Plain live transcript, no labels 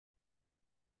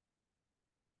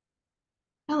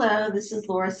Hello, this is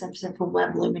Laura Simpson from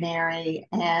Web Luminary,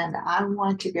 and I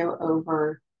want to go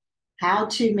over how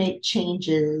to make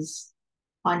changes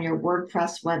on your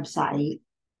WordPress website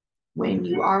when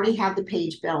you already have the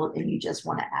page built and you just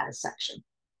want to add a section.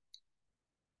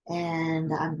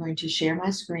 And I'm going to share my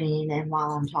screen, and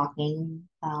while I'm talking,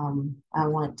 I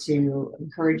want to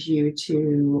encourage you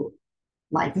to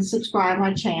like and subscribe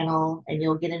my channel, and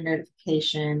you'll get a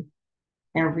notification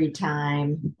every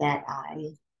time that I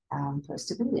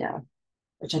post a video,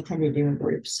 which I tend to do in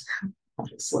groups,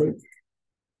 honestly.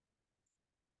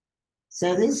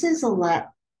 So this is the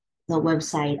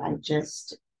website I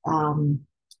just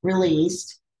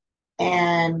released.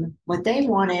 And what they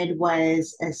wanted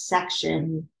was a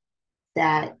section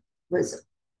that was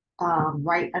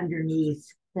right underneath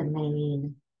the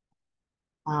main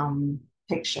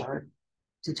picture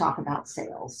to talk about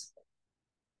sales.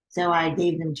 So I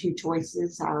gave them two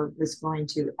choices. I was going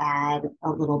to add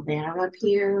a little banner up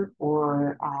here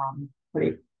or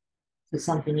put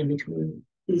something in between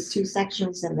these two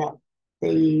sections, and that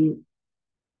they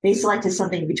selected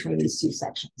something between these two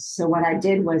sections. So what I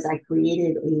did was I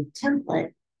created a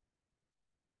template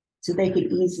so they could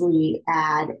easily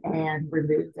add and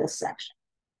remove this section.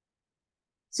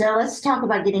 So let's talk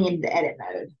about getting into edit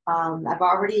mode. I've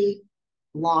already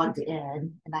logged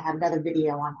in, and I have another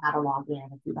video on how to log in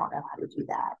if you don't know how to do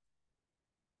that.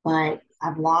 But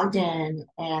I've logged in,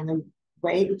 and the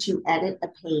way that you edit a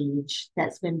page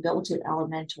that's been built in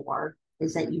Elementor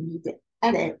is that you need to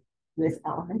edit with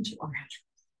Elementor.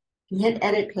 If you hit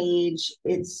edit page,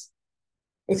 it's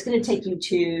going to take you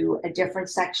to a different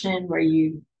section where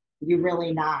you're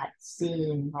really not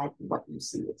seeing like what you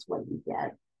see, it's what you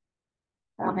get.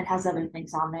 It has other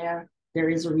things on there. There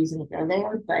is a reason to go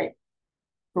there, but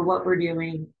for what we're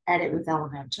doing, edit with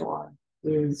Elementor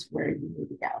is where you need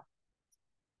to go.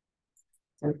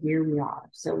 So here we are.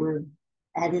 So we're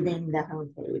editing the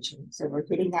home page. And so we're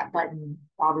hitting that button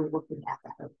while we're looking at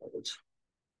the home page.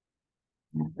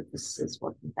 But this is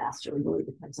working faster. It really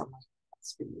depends on my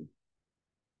speed.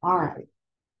 All right,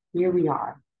 here we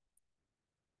are.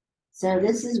 So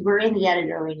we're in the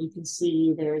editor, and you can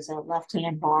see there's a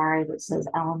left-hand bar that says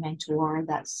Elementor.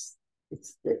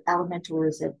 Elementor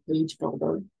is a page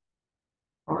builder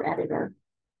or editor.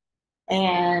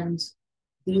 And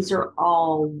these are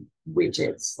all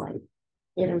widgets like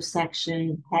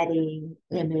intersection, heading,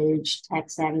 image,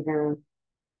 text editor.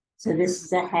 So this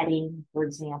is a heading, for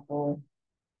example.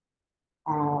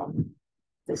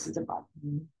 This is a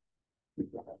button. You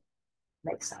get it.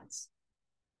 Makes sense.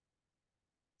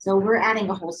 So we're adding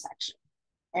a whole section.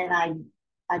 And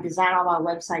I design all my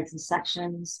websites in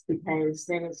sections because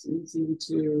then it's easy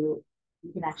you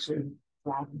can actually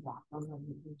drag and drop them and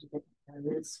move to different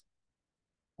areas.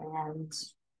 And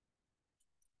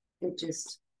it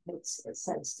just makes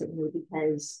sense to me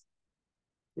because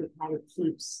it kind of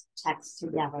keeps text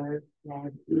together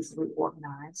and easily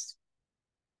organized.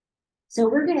 So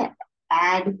we're going to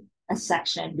add a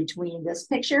section between this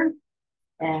picture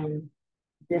and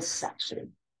this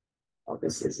section. Oh,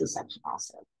 this is a section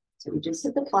also. So we just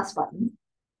hit the plus button,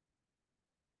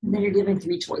 and then you're given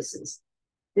three choices.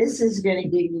 This is going to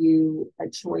give you a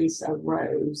choice of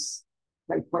rows,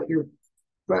 like what your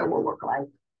row will look like.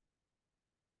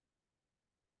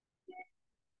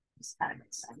 This kind of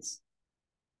makes sense.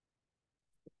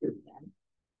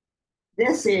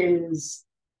 This is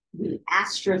the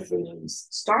Astra Themes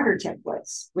starter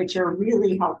templates, which are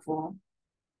really helpful.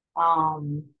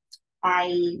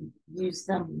 I use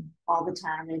them all the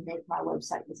time. They make my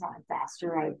website design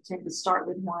faster. I tend to start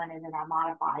with one and then I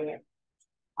modify it.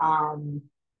 And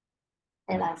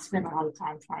I spend a lot of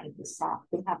time trying to stop.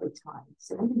 They have a ton.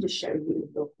 So let me just show you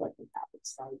real quick what that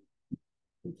looks like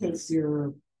in case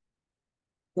you're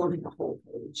building a whole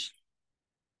page.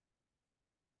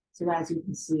 So as you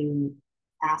can see,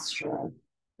 Astra,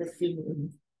 the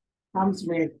theme, comes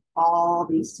with all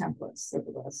these templates. Look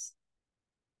at this.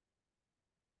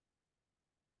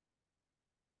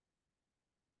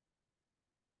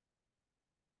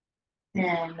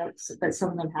 And but some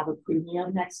of them have a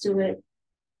premium next to it.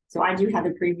 So I do have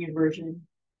a premium version.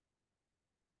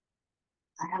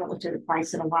 I haven't looked at the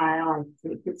price in a while. I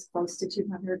think it's close to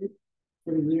 $200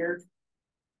 for the year.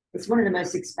 It's one of the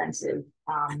most expensive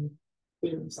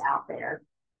themes out there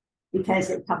because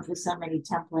it comes with so many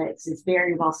templates. It's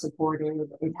very well supported.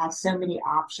 It has so many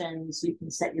options. You can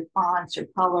set your fonts, your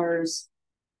colors,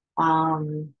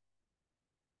 and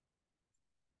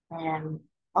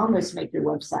almost make your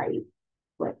website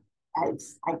what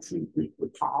as IT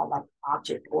would call like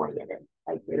object oriented.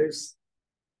 Like there's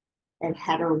a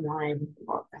header one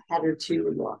or a header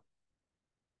two look.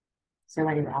 So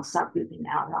anyway, I'll stop moving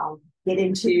now and I'll get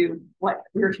into what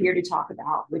we're here to talk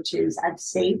about, which is I've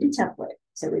saved a template.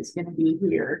 So it's going to be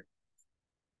here.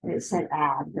 And it said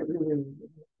add, but really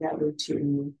go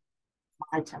to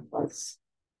my templates.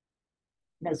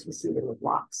 And as you see, there were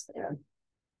blocks there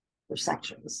for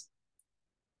sections.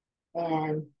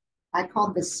 And I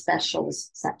called this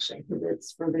specials section because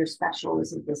it's for their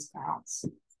specials and discounts.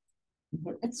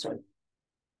 Hit insert.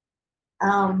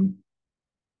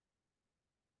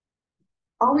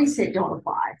 Always hit don't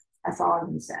apply. That's all I'm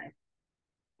going to say.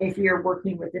 If you're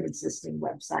working with an existing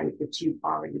website that you've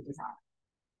already designed.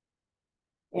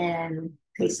 And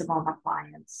case of all my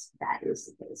clients, that is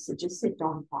the case. So just hit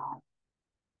don't apply.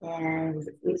 And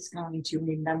it's going to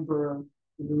remember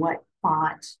what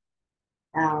font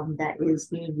that is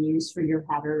being used for your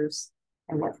headers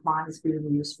and what font is being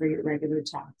used for your regular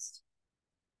text.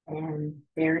 And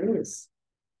there it is.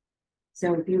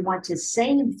 So if you want to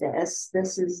save this,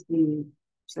 this is the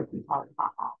tricky part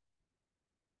about all.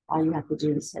 All you have to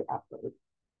do is hit upload.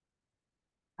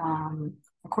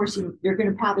 Of course, you're going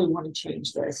to probably want to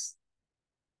change this.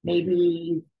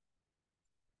 Maybe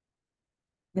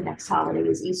the next holiday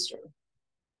is Easter.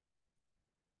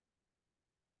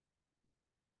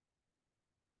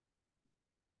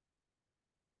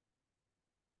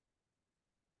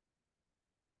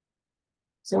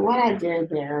 So what I did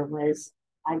there was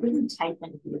I didn't type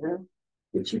in here,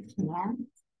 which you can,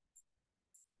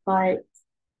 but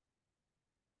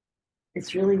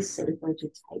it's really safer to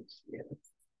type here.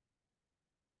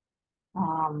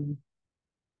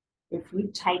 If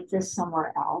you type this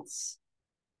somewhere else,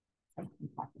 I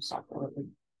think Microsoft really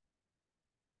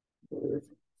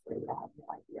I have no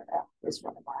idea. That was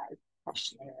one of my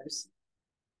questionnaires.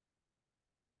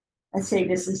 Let's say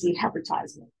this is the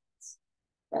advertisement,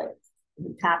 but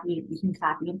you can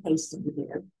copy and paste into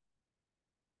here.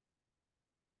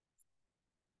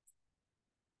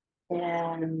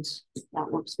 And that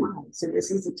works fine. So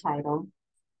this is the title.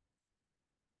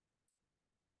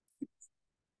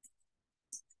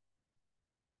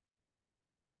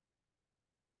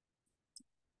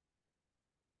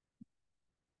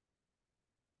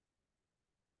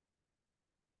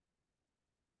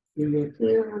 You get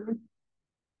here.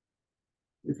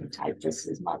 You can type just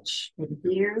as much in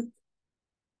here.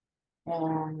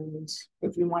 And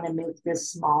if you want to make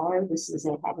this smaller, this is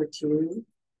a header 2.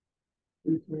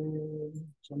 You can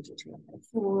change it to a header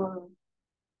 4.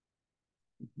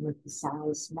 You can make the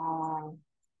size small,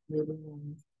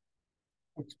 medium,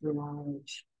 extra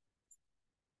large,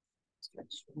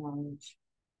 extra large.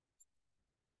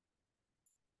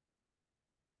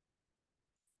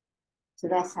 So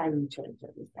that's how you change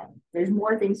everything. There's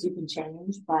more things you can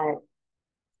change, but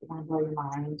it won't blow your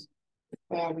mind.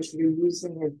 And if you're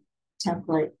using a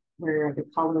template where the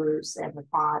colors and the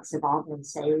fonts have all been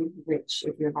saved, which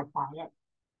if you're my client,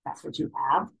 that's what you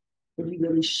have, then you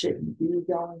really shouldn't be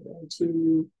going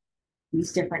into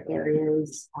these different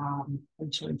areas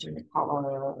and changing the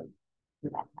color or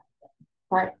that kind of thing.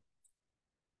 But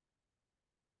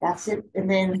that's it. And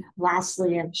then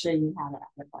lastly, I'm showing you how to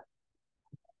add a button.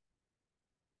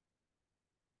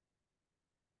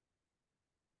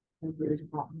 Here's a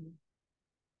button.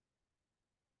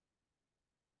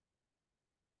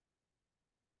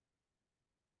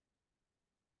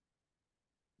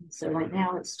 So right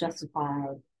now it's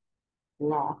justified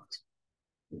left,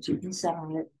 but you can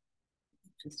center it.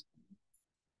 Just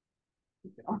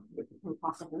keep it off the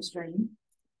possible stream.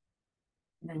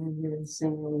 And then it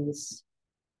says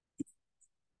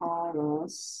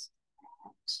Carlos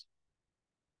at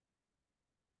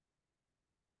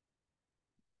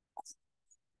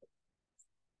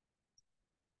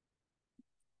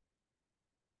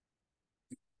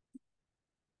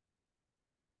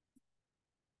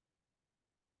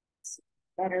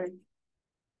better.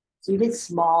 So you get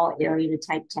small area to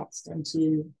type text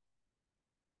into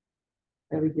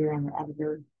over here on the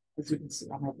editor, as you can see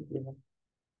on over here.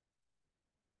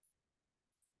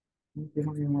 If you're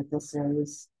wondering what this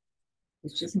is,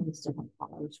 it just needs different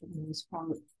colors for the most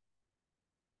part.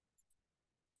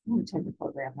 I'm going to tend to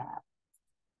program that.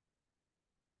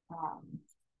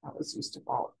 That was used to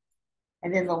bulk.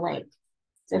 And then the link.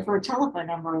 So for a telephone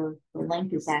number, the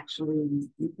link is actually,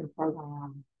 you can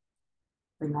program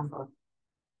the number.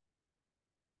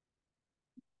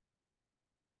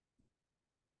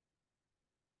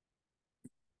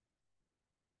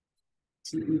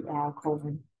 TEL:.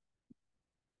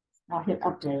 I'll hit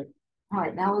update. All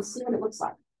right, now let's see what it looks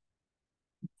like.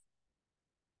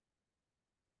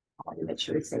 I want to make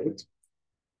sure it's saved.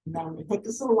 And then hit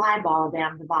this little eyeball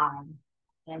down the bottom.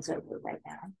 Hands over right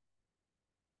now.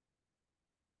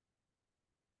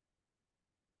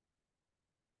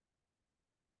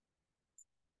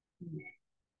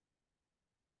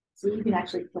 So you can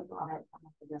actually click on it on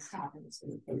the desktop and it's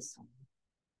going to paste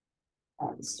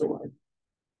on the store,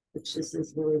 which this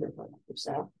is really the phone number.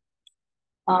 So,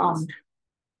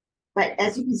 but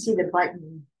as you can see, the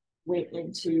button went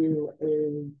into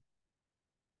a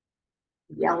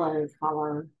yellow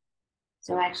color.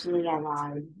 So actually I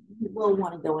lied. You will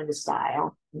want to go into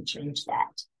style and change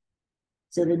that.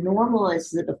 So the normal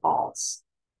is the defaults,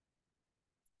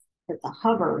 but the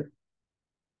hover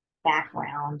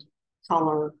background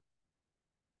color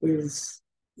is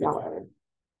yellow.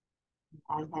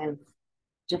 I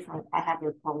have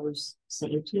their colors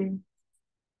saved here.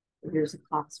 Here's a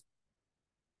cost.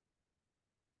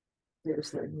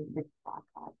 There's their new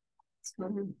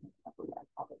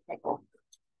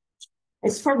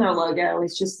it's from their logo.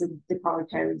 It's just the color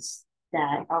codes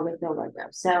that are with their logo.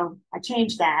 So I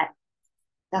changed that.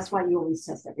 That's why you always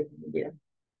test everything you do.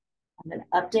 I'm going to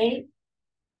update.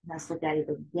 Let's look at it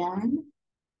again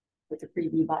with the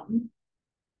preview button.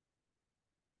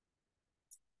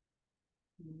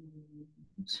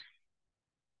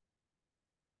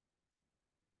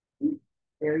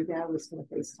 There we go. It's going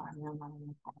to FaceTime now.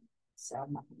 So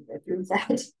I'm not going to go through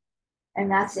that. And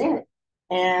that's it.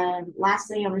 And last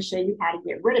thing, I'm going to show you how to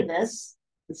get rid of this.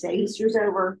 To say Easter's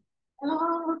over.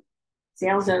 Oh,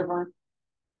 sales over.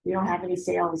 We don't have any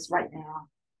sales right now.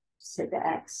 Just hit the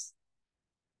X.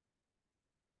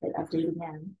 Hit update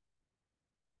again.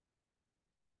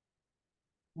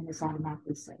 And it's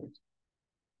automatically saved.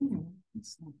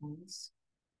 That's not nice.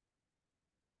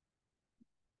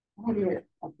 How do you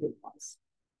update this?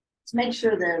 Let's make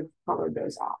sure the color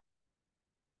goes off.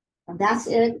 And that's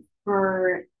it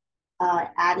for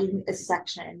adding a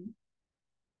section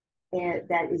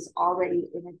that is already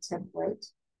in a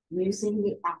template using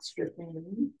the Astra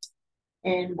theme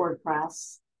in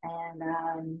WordPress.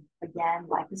 And again,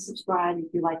 like and subscribe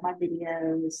if you like my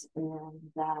videos. And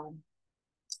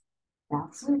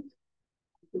that's it.